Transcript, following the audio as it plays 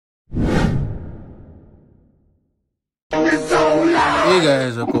Hey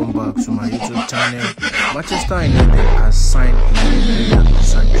guys, welcome back to my YouTube channel. Manchester United has signed a new player,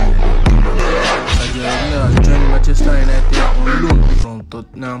 Sergio Reguilon. Sergio Reguilon has joined Manchester United on loan from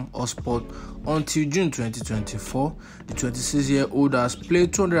Tottenham Hotspur until June 2024. The 26-year-old has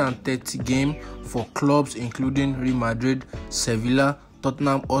played 230 games for clubs including Real Madrid, Sevilla,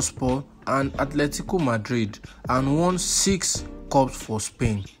 Tottenham Hotspur and Atletico Madrid, and won 6 cups for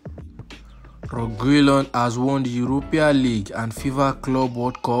Spain. Reguilon has won the Europa League and FIFA Club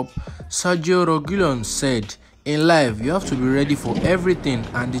World Cup. Sergio Reguilon said, "In life, you have to be ready for everything,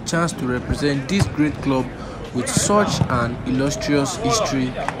 and the chance to represent this great club with such an illustrious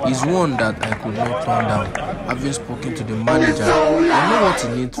history is one that I could not turn down. Having spoken to the manager, I know what he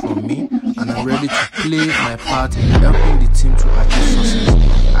needs from me, and I'm ready to play my part in helping the team to achieve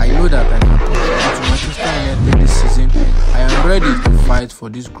success. I know that I can contribute to Manchester United this season. I am ready to fight for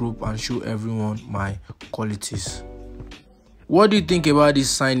this group and show everyone my qualities." What do you think about this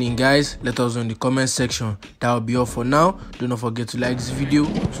signing, guys? Let us know in the comment section. That will be all for now. Do not forget to like this video,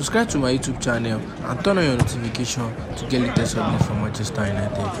 subscribe to my YouTube channel, and turn on your notification to get latest updates from Manchester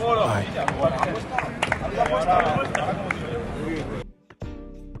United. Bye.